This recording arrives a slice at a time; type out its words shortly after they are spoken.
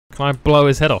Can I blow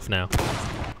his head off now?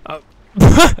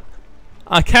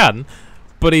 I can,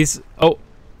 but he's... Oh,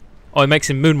 he makes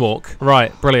him moonwalk.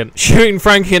 Right, brilliant. Shooting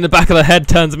Frankie in the back of the head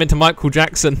turns him into Michael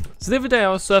Jackson. So the other day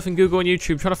I was surfing Google and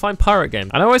YouTube trying to find pirate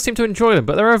games. And I always seem to enjoy them,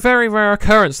 but they're a very rare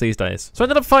occurrence these days. So I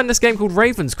ended up finding this game called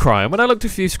Raven's Cry, and when I looked at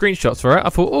a few screenshots for it, I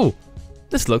thought, oh,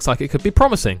 this looks like it could be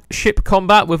promising. Ship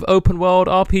combat with open world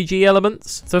RPG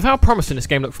elements. So with how promising this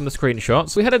game looked from the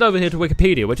screenshots, we headed over here to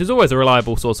Wikipedia, which is always a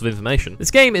reliable source of information. This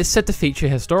game is said to feature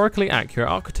historically accurate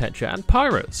architecture and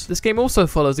pirates. This game also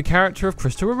follows the character of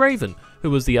Christopher Raven,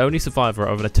 who was the only survivor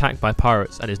of an attack by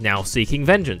pirates and is now seeking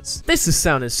vengeance. This is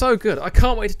sounding so good. I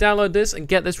can't wait to download this and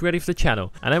get this ready for the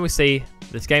channel. And then we see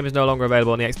this game is no longer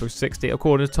available on the Xbox 360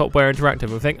 according to Topware Interactive.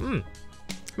 We think,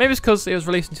 maybe it's because it was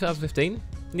released in 2015.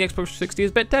 And the Xbox 360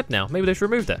 is a bit dead now. Maybe they should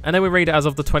remove it. And then we read as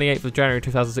of the 28th of January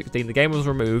 2016, the game was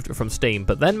removed from Steam,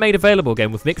 but then made available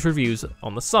again with mixed reviews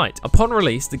on the site. Upon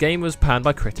release, the game was panned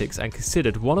by critics and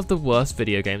considered one of the worst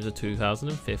video games of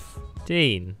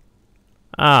 2015.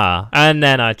 And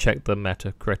then I checked the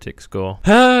Metacritic score.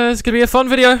 It's gonna be a fun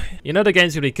video. You know the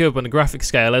game's gonna be good when the graphic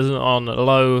scale isn't on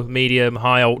low, medium,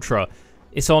 high, ultra.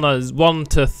 It's on a 1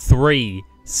 to 3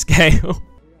 scale.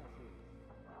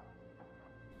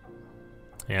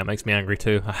 Yeah, it makes me angry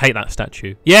too. I hate that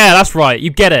statue. Yeah, that's right. You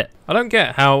get it. I don't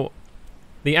get how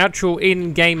the actual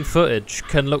in-game footage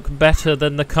can look better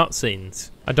than the cutscenes.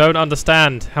 I don't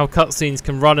understand how cutscenes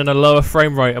can run in a lower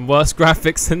frame rate and worse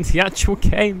graphics than the actual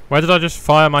game. Where did I just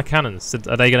fire my cannons?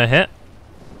 Are they going to hit?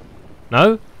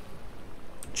 No?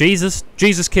 Jesus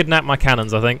kidnapped my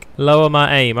cannons, I think. Lower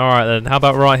my aim. Alright then. How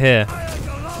about right here?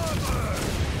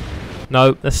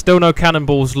 No, there's still no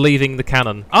cannonballs leaving the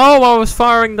cannon. Oh, I was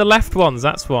firing the left ones,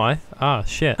 that's why. Ah,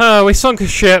 shit. We sunk a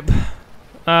ship.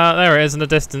 There it is in the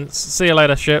distance. See you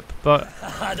later, ship. But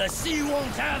the sea won't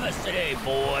have us today,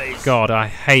 boys. God, I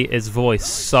hate his voice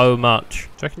so much.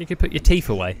 Do you reckon you could put your teeth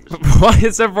away? Why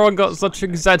has everyone got such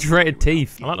exaggerated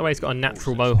teeth? I like the way he's got a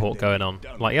natural mohawk going on.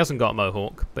 Like, he hasn't got a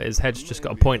mohawk, but his head's just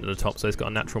got a point at the top, so he's got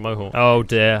a natural mohawk. Oh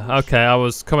dear. Okay, I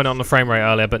was coming on the frame rate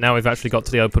earlier, but now we've actually got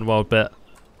to the open world bit.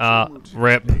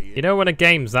 Rip. You know when a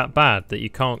game's that bad that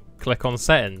you can't click on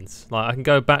settings? Like, I can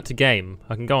go back to game.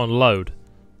 I can go on load.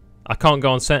 I can't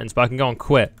go on settings, but I can go on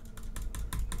quit.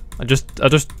 I just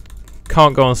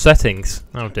can't go on settings.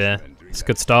 Oh dear. It's a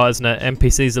good start, isn't it?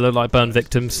 NPCs that look like burn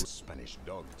victims.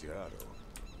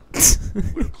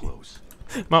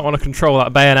 Might want to control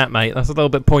that bayonet, mate. That's a little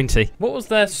bit pointy. What was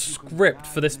their script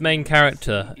for this main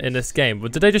character in this game?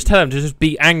 Did they just tell him to just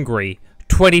be angry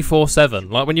 24/7?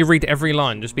 Like, when you read every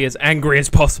line, just be as angry as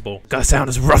possible. Gotta sound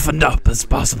as roughened up as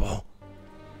possible.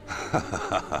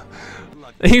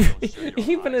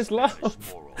 Even his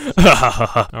laugh.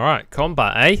 Alright,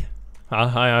 combat, eh? I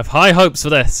have high hopes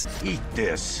for this. Eat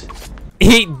this.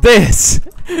 Eat this!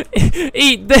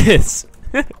 Eat this!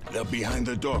 They're behind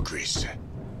the door, Chris.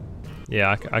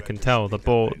 Yeah, I can tell the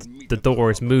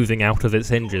door is moving out of its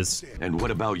hinges. And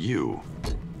what about you?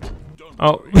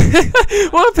 Oh, what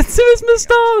happened to his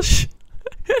moustache?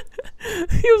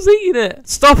 He was eating it.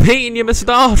 Stop eating your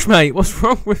moustache, mate. What's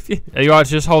wrong with you? Are you right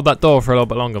to just hold that door for a little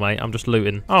bit longer, mate? I'm just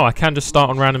looting. Oh, I can just start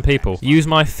on random people. Use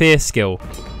my fear skill.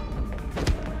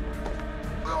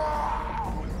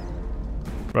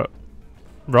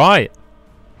 Right.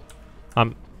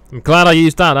 I'm glad I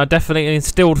used that. That definitely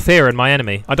instilled fear in my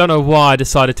enemy. I don't know why I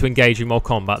decided to engage in more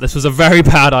combat. This was a very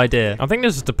bad idea. I think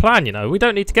this is the plan, you know. We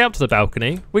don't need to get up to the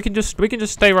balcony. We can just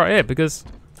stay right here because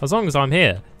as long as I'm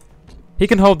here, he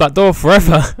can hold that door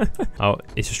forever. Oh,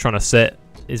 he's just trying to sit.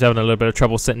 He's having a little bit of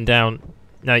trouble sitting down.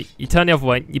 No, you turn the other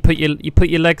way. You put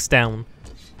your legs down.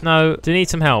 No, do you need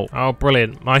some help? Oh,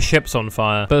 brilliant. My ship's on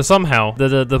fire. But somehow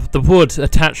the wood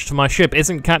attached to my ship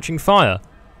isn't catching fire.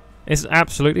 It's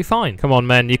absolutely fine. Come on,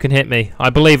 men. You can hit me. I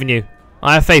believe in you.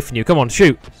 I have faith in you. Come on,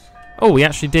 shoot. Oh, he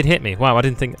actually did hit me. Wow, I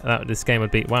didn't think that this game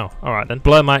would be... Wow. All right, then.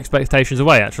 Blow my expectations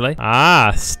away, actually.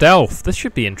 Ah, stealth. This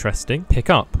should be interesting. Pick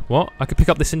up. What? I could pick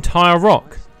up this entire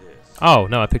rock. Oh,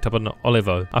 no, I picked up an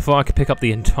olivo. I thought I could pick up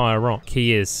the entire rock.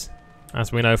 Key is,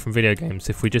 as we know from video games,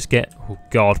 if we just get... Oh,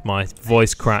 God, my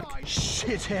voice crack.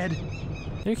 Shithead.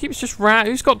 Who keeps just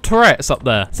who's got Tourette's up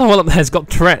there? Someone up there's got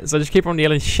Tourette's. I just keep on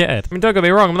yelling shithead. I mean, don't get me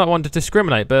wrong, I'm not one to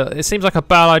discriminate, but it seems like a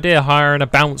bad idea hiring a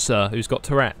bouncer who's got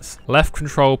Tourette's. Left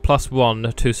control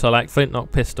 +1 to select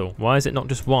flintlock pistol. Why is it not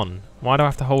just one? Why do I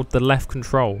have to hold the left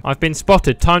control? I've been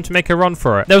spotted. Time to make a run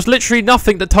for it. There was literally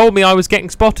nothing that told me I was getting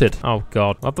spotted. Oh,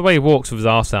 God. I love the way he walks with his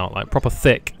arse out, like proper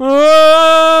thick.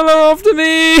 Ah, they're after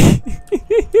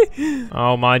me!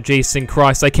 Oh, my Jesus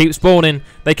Christ. They keep spawning.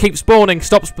 They keep spawning.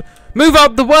 Stop. Move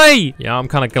out the way! Yeah, I'm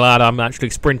kind of glad I'm actually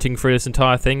sprinting through this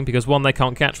entire thing because one, they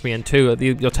can't catch me, and two,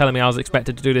 you're telling me I was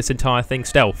expected to do this entire thing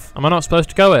stealth. Am I not supposed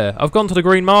to go here? I've gone to the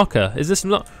green marker. Is this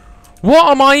not...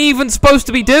 What am I even supposed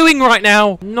to be doing right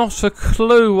now? Not a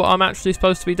clue what I'm actually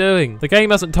supposed to be doing. The game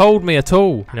hasn't told me at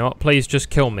all. You know what? Please just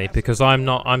kill me because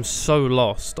I'm so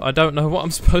lost. I don't know what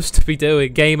I'm supposed to be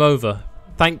doing. Game over.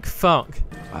 Thank fuck.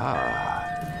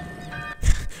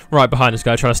 Right behind this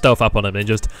guy trying to stealth up on him and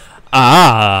just...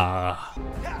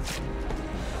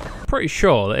 Pretty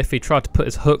sure that if he tried to put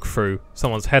his hook through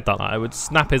someone's head like that, it would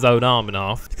snap his own arm in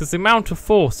half. Because the amount of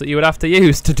force that you would have to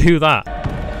use to do that.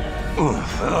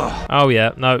 Oh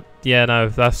yeah, no,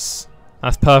 that's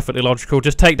perfectly logical.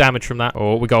 Just take damage from that.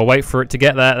 Oh, we gotta wait for it to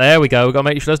get there. There we go. We gotta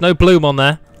make sure there's no bloom on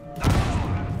there.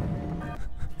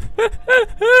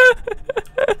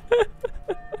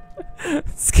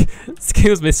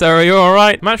 Excuse me, sir, are you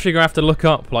alright? I'm actually gonna have to look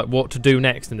up like what to do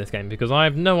next in this game because I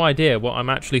have no idea what I'm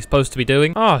actually supposed to be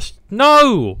doing. Oh,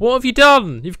 no! What have you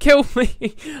done? You've killed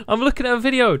me! I'm looking at a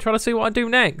video trying to see what I do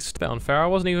next. Bit unfair, I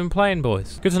wasn't even playing,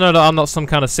 boys. Good to know that I'm not some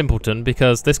kind of simpleton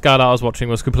because this guy that I was watching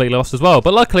was completely lost as well.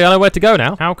 But luckily I know where to go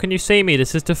now. How can you see me?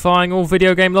 This is defying all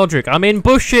video game logic. I'm in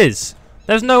bushes!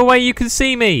 There's no way you can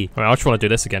see me! Alright, I just want to do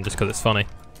this again just because it's funny.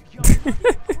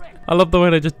 I love the way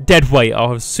they just dead weight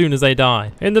off as soon as they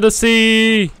die. Into the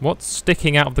sea! What's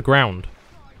sticking out of the ground?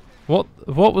 What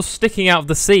was sticking out of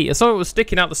the sea? I saw it was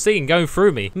sticking out the sea and going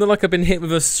through me. Not like I've been hit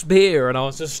with a spear and I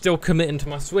was just still committing to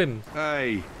my swim.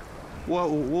 Hey,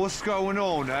 what's going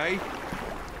on, eh?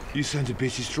 You sons of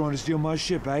bitches trying to steal my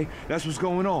ship, eh? That's what's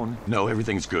going on? No,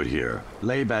 everything's good here.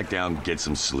 Lay back down, get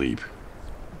some sleep.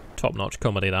 Top-notch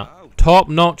comedy, that.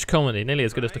 Top-notch comedy. Nearly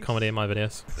as good as the comedy in my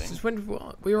videos. This is when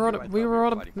we were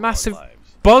on a massive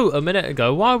boat a minute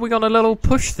ago. Why are we on a little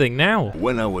push thing now?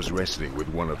 When I was wrestling with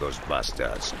one of those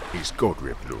bastards, his coat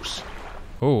ripped loose.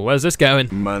 Oh, where's this going?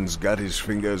 Man's got his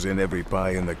fingers in every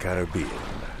pie in the Caribbean.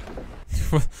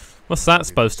 What's that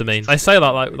supposed to mean? They say that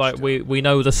like we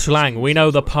know the slang. We know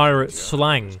the pirate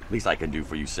slang. Least I can do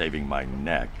for you saving my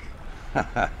neck. Ha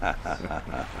ha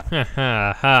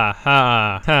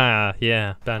ha ha.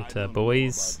 Yeah, banter,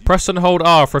 boys. Press and hold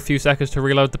R for a few seconds to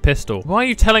reload the pistol. Why are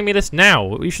you telling me this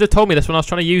now? You should have told me this when I was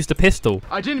trying to use the pistol.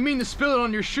 I didn't mean to spill it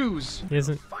on your shoes. He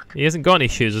hasn't got any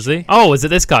shoes, has he? Oh, is it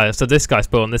this guy? So this guy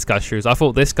spilled on this guy's shoes. I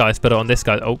thought this guy spilled it on this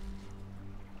guy.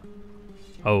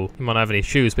 Oh, he might not have any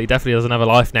shoes, but he definitely doesn't have a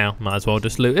life now. Might as well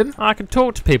just loot him. I can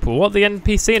talk to people. What are the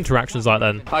NPC interactions like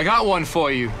then? I got one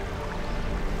for you.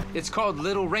 It's called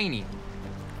Little Rainy.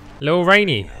 Lil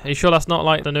Rainy. Are you sure that's not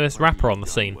like the newest rapper on the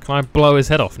scene? Can I blow his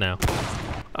head off now?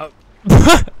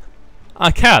 I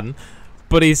can,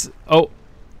 but he's... Oh,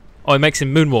 he makes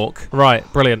him moonwalk. Right,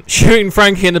 brilliant. Shooting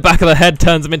Frankie in the back of the head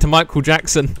turns him into Michael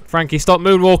Jackson. Frankie, stop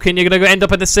moonwalking. You're going to end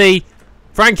up in the sea.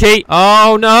 Frankie!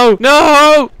 Oh, no!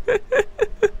 No!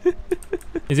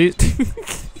 Is he...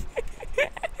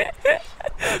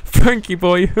 Frankie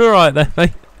boy, you alright there,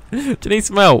 mate? Do you need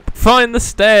some help? Find the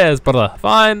stairs, brother.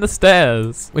 Find the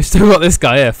stairs. We still got this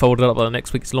guy here folded up on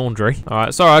next week's laundry.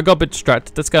 Alright, sorry, I got a bit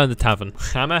distracted. Let's go in the tavern.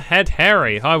 Hammerhead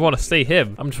Harry. I want to see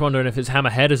him. I'm just wondering if his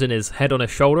hammerhead is in his head on his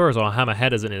shoulder or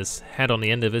hammerhead is in his head on the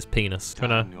end of his penis. Trying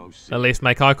to at least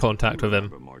make eye contact with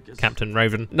him. Captain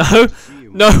Raven. No!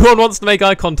 No one wants to make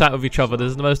eye contact with each other. This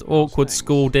is the most awkward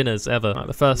school dinners ever. Like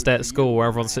the first day at school where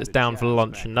everyone sits down for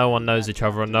lunch and no one knows each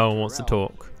other and no one wants to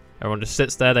talk. Everyone just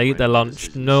sits there, they eat their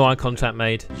lunch, no eye contact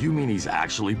made. You mean he's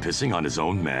actually pissing on his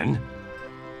own men?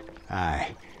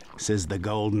 Aye, says the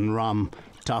golden rum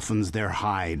toughens their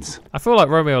hides. I feel like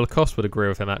Romeo Lacoste would agree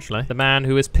with him, actually. The man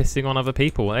who is pissing on other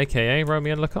people, aka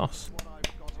Romeo Lacoste.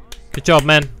 Good job,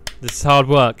 men. This is hard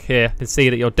work here. You can see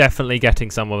that you're definitely getting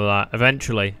some of that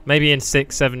eventually. Maybe in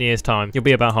 6-7 years time, you'll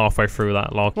be about halfway through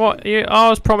that log. What? I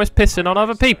was promised pissing on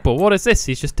other people. What is this?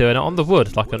 He's just doing it on the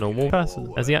wood like a normal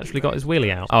person. Has he actually got his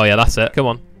wheelie out? Oh yeah, that's it. Come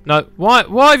on. No.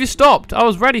 Why have you stopped? I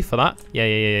was ready for that.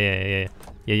 Yeah.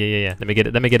 Yeah. Let me get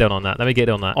in on that.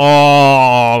 Oh.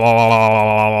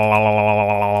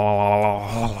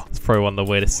 It's probably one of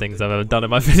the weirdest things I've ever done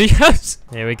in my videos.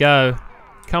 Here we go.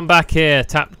 Come back here,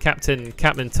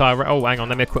 Captain Tyrell. Oh, hang on,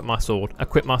 let me equip my sword.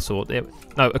 Equip the sword.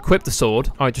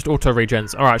 Alright, just auto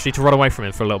regens. Alright, actually to run away from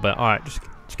him for a little bit. Alright, just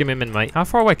give me a minute, mate. How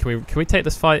far away can we take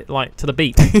this fight, like, to the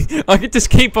beat? I could just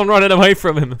keep on running away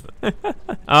from him.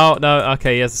 Oh, no,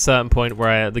 okay, he has a certain point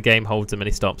where the game holds him and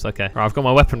he stops. Okay. Alright, I've got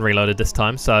my weapon reloaded this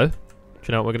time, so... Do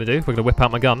you know what we're going to do? We're going to whip out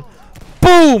my gun.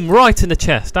 Boom! Right in the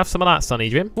chest. Have some of that, Sonny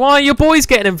Jim. Why are your boys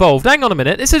getting involved? Hang on a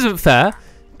minute, this isn't fair.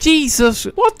 Jesus,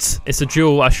 what? It's a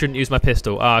duel, I shouldn't use my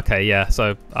pistol. Ah, okay, yeah,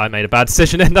 so I made a bad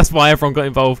decision and that's why everyone got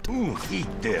involved. Ooh, eat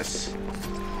this.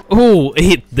 Ooh,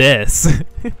 eat this.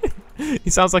 He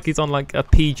sounds like he's on like a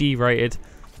PG-rated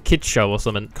kids show or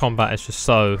something. Combat is just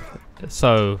so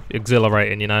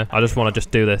exhilarating, you know. I just want to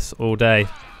just do this all day.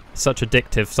 Such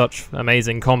addictive, such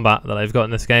amazing combat that they've got in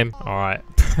this game. All right.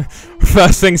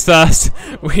 First things first,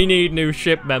 we need new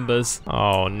ship members.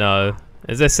 Oh no.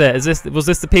 Is this it? Was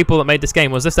this the people that made this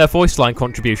game? Was this their voice line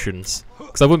contributions?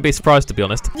 Because I wouldn't be surprised, to be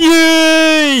honest.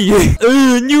 Yay!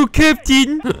 New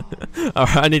captain!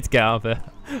 Alright, I need to get out of here.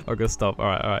 I'm gonna stop.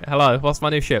 Alright. Hello, what's my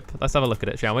new ship? Let's have a look at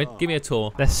it, shall we? Give me a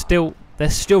tour. They're still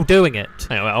doing it.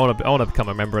 Anyway, I wanna become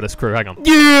a member of this crew. Hang on.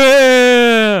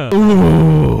 Yeah!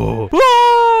 Ooh.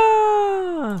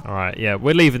 Alright, yeah,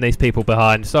 we're leaving these people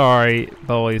behind. Sorry,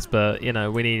 boys, but you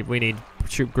know, we need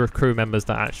crew members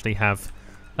that actually have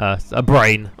a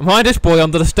brain. Why this boy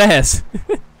under the stairs?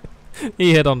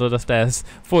 He hid under the stairs.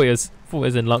 Voiy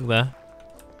is in luck there.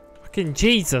 Fucking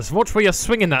Jesus, watch where you're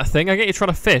swinging that thing. I get you trying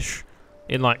to fish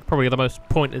in like probably the most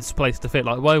pointless place to fit.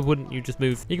 Like, why wouldn't you just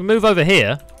move? You can move over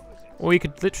here, or you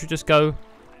could literally just go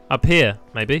up here,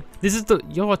 maybe. This is the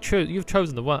you've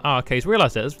chosen the one. Oh, okay, he's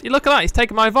realised it. Look at that, he's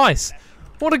taken my advice.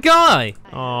 What a guy!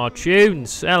 Oh,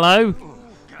 tunes. Hello.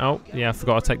 Oh, yeah, I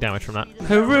forgot to take damage from that.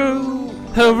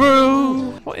 Hooroo!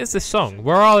 Hooroo! What is this song?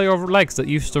 Where are your legs that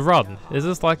used to run? Is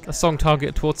this like a song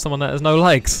targeted towards someone that has no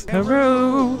legs?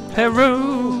 Hooroo!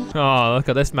 Hooroo! Oh, look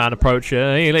at this man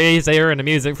approaching. He's hearing the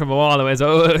music from a while away.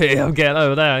 So, I'm getting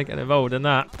over there, getting involved in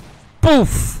that.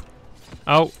 Poof!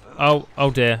 Oh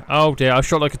dear. Oh dear, I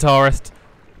shot the guitarist.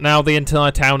 Now the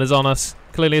entire town is on us.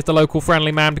 Clearly it's the local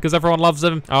friendly man because everyone loves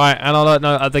him. Alright, and on that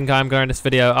note, I think I'm going this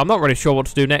video. I'm not really sure what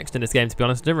to do next in this game, to be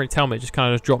honest. It didn't really tell me. It just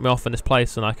kind of just dropped me off in this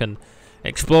place and I can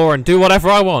explore and do whatever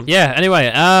I want. Yeah, anyway,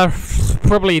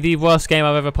 probably the worst game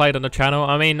I've ever played on the channel.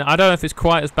 I mean, I don't know if it's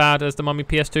quite as bad as the Mummy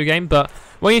PS2 game, but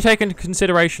when you take into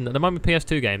consideration that the Mummy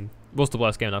PS2 game was the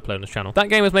worst game I played on this channel. That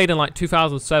game was made in like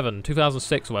 2007,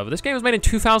 2006 or whatever. This game was made in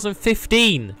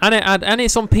 2015. And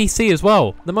it's on PC as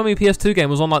well. The Mummy PS2 game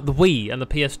was on like the Wii and the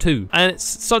PS2. And it's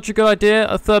such a good idea,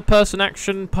 a third-person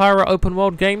action pirate open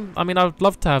world game. I mean, I'd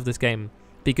love to have this game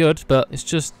be good, but it's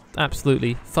just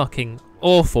absolutely fucking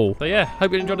awful. So yeah,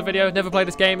 hope you enjoyed the video. Never played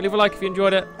this game. Leave a like if you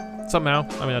enjoyed it. Somehow.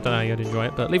 I mean, I don't know how you'd enjoy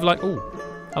it, but leave a like. Ooh,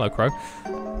 hello, Crow.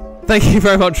 Thank you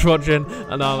very much for watching,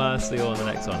 and I'll see you all in the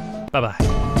next one.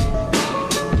 Bye-bye.